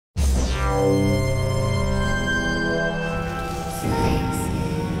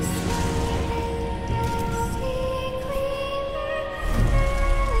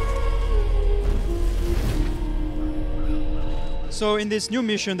So in this new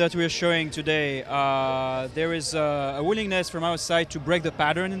mission that we're showing today, there is a willingness from our side to break the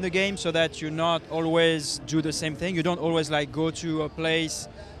pattern in the game so that you not always do the same thing. You don't always like go to a place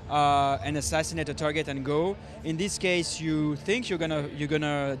and assassinate a target and go. In this case, you think you're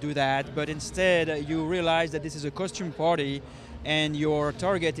gonna do that, but instead you realize that this is a costume party and your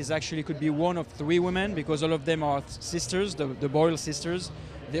target is actually could be one of 3 women because all of them are sisters, the Boyle sisters.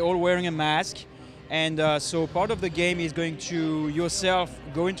 They're all wearing a mask. And so part of the game is going to yourself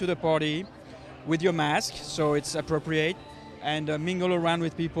go into the party with your mask, so it's appropriate, and mingle around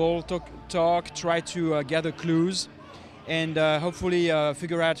with people, talk, try to gather clues, and hopefully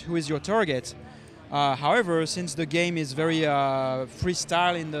figure out who is your target. However, since the game is very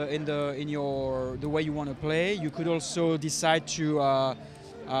freestyle in the way you want to play, you could also decide to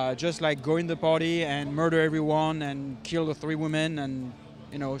just like go in the party and murder everyone and kill the 3 women, and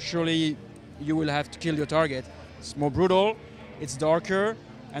surely you will have to kill your target. It's more brutal, it's darker,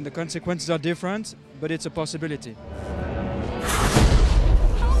 and the consequences are different, but it's a possibility.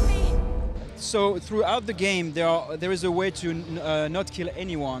 So throughout the game, there is a way to not kill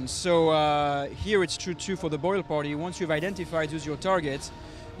anyone. So here it's true too for the Boyle party. Once you've identified who's your target,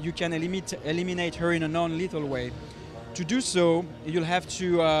 you can eliminate her in a non-lethal way. To do so, you'll have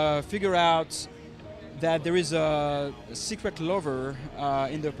to figure out that there is a secret lover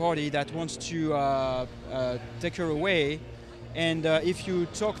in the party that wants to take her away, and if you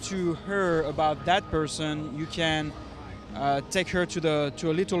talk to her about that person, you can take her to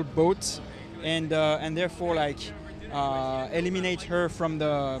a little boat, and therefore like eliminate her from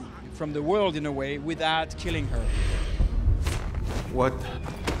the world in a way without killing her. What?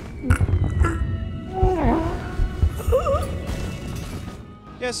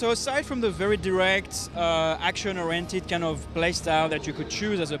 Yeah, so aside from the very direct, action-oriented kind of playstyle that you could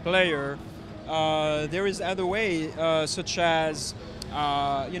choose as a player, there is other ways, such as,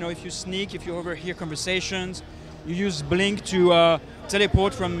 if you sneak, if you overhear conversations, you use blink to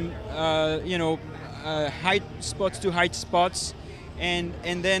teleport from, high spots to high spots, and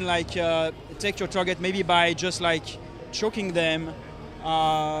then like take your target maybe by just like choking them.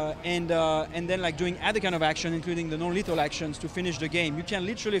 And then like doing other kind of action, including the non-lethal actions, to finish the game. You can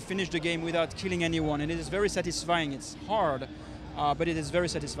literally finish the game without killing anyone, and it is very satisfying. It's hard, but it is very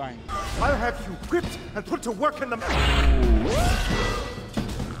satisfying. I'll have you gripped and put to work in the...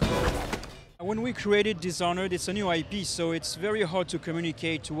 When we created Dishonored, it's a new IP, so it's very hard to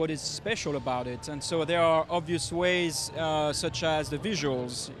communicate what is special about it. And so there are obvious ways, such as the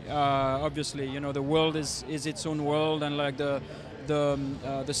visuals. Obviously, the world is its own world, and like the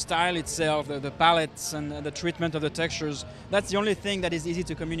style itself, the palettes and the treatment of the textures, that's the only thing that is easy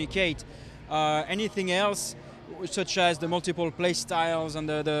to communicate. Anything else, such as the multiple play styles and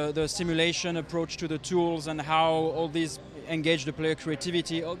the simulation approach to the tools and how all these engage the player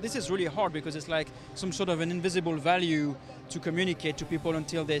creativity, this is really hard because it's like some sort of an invisible value to communicate to people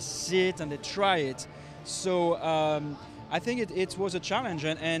until they see it and they try it. So I think it was a challenge,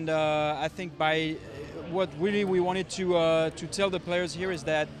 and I think by what really we wanted to tell the players here is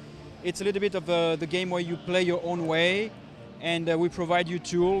that it's a little bit of the game where you play your own way, and we provide you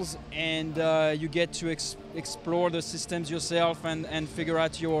tools, and you get to explore the systems yourself and figure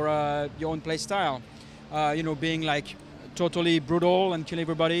out your own play style. Being like totally brutal and kill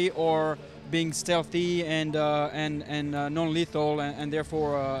everybody, or being stealthy and non-lethal, and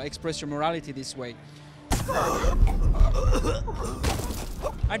therefore express your morality this way.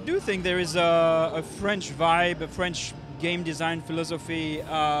 I do think there is a French vibe, a French game design philosophy.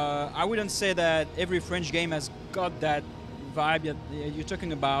 I wouldn't say that every French game has got that vibe you're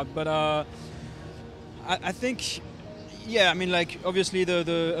talking about, but I think, yeah, I mean, like obviously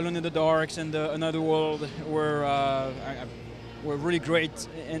the Alone in the Darks and the Another World were really great,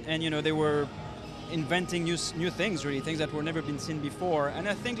 and they were inventing new things, really, things that were never been seen before. And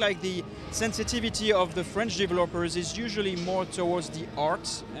I think like the sensitivity of the French developers is usually more towards the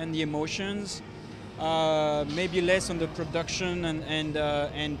art and the emotions, maybe less on the production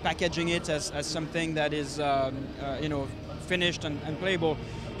and packaging it as something that is finished and playable.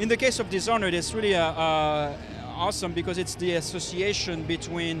 In the case of Dishonored, it's really awesome because it's the association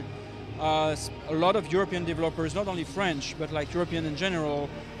between a lot of European developers, not only French, but like European in general,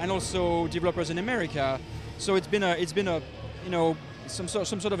 and also developers in America. So it's been a some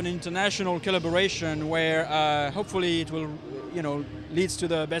sort of an international collaboration where hopefully it will leads to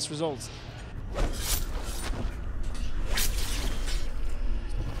the best results.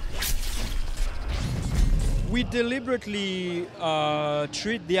 We deliberately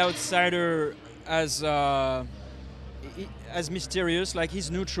treat the outsider as mysterious, like he's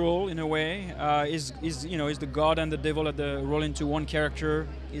neutral in a way. Is the god and the devil at the roll into one character.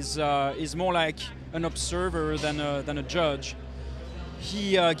 Is more like an observer than a judge.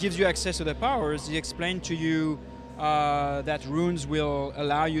 He gives you access to the powers. He explained to you that runes will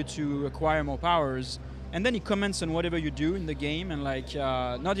allow you to acquire more powers, and then he comments on whatever you do in the game, and like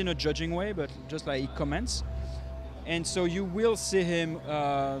not in a judging way, but just like he comments. And so you will see him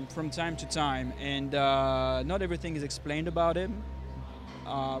from time to time, and not everything is explained about him,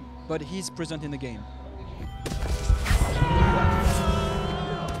 but he's present in the game.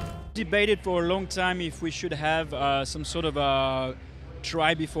 Debated for a long time if we should have some sort of a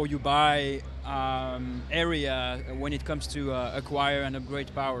try before you buy area when it comes to acquire and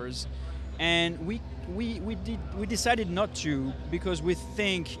upgrade powers, and we decided not to, because we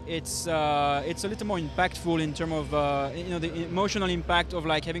think it's a little more impactful in terms of the emotional impact of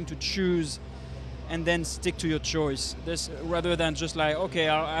like having to choose and then stick to your choice. This rather than just like, okay,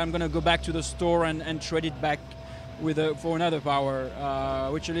 I'm gonna go back to the store and trade it back for another power,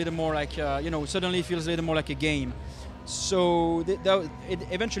 which a little more like suddenly feels a little more like a game. So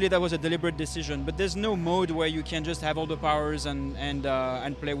eventually that was a deliberate decision, but there's no mode where you can just have all the powers and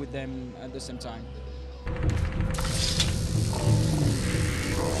play with them at the same time.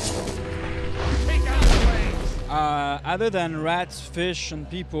 Other than rats, fish, and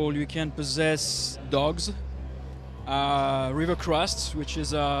people, you can possess dogs, river crusts, which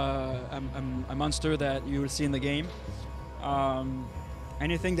is a monster that you will see in the game,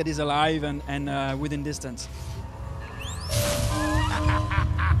 anything that is alive and within distance.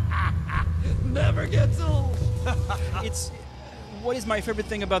 Never gets old. What is my favorite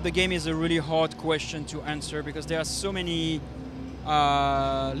thing about the game is a really hard question to answer, because there are so many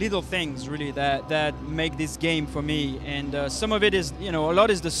little things really that make this game for me, and some of it is, a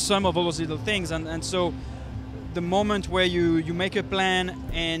lot is the sum of all those little things, and so the moment where you make a plan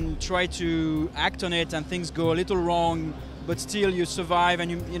and try to act on it and things go a little wrong, but still you survive,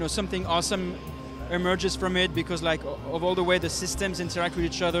 and something awesome emerges from it because like of all the way the systems interact with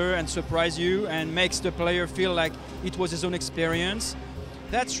each other and surprise you and makes the player feel like it was his own experience.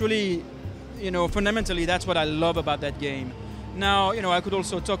 That's really, fundamentally that's what I love about that game. Now, I could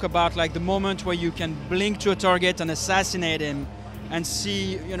also talk about like the moment where you can blink to a target and assassinate him and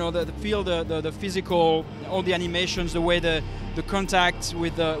see, feel the physical, all the animations, the way the contact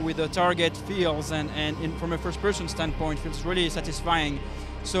with the target feels, and from a first-person standpoint feels really satisfying.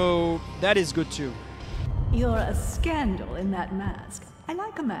 So that is good too. You're a scandal in that mask. I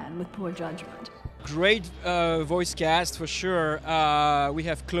like a man with poor judgment. Great voice cast for sure. We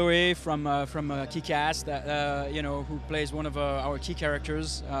have Chloe from Kick-Ass, that who plays one of our key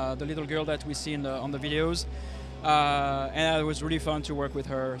characters, the little girl that we see on the videos, and it was really fun to work with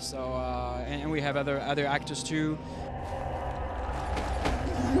her. So and we have other actors too.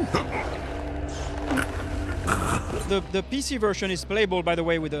 The PC version is playable, by the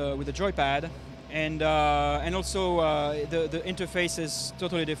way, with the joypad, and also the interface is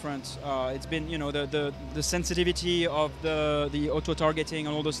totally different. It's been, the sensitivity of the auto targeting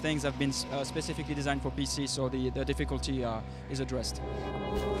and all those things have been specifically designed for PC, so the difficulty is addressed.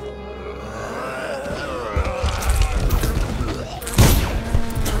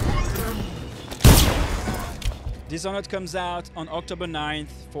 Dishonored comes out on October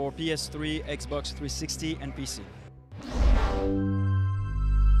 9th for PS3, Xbox 360, and PC.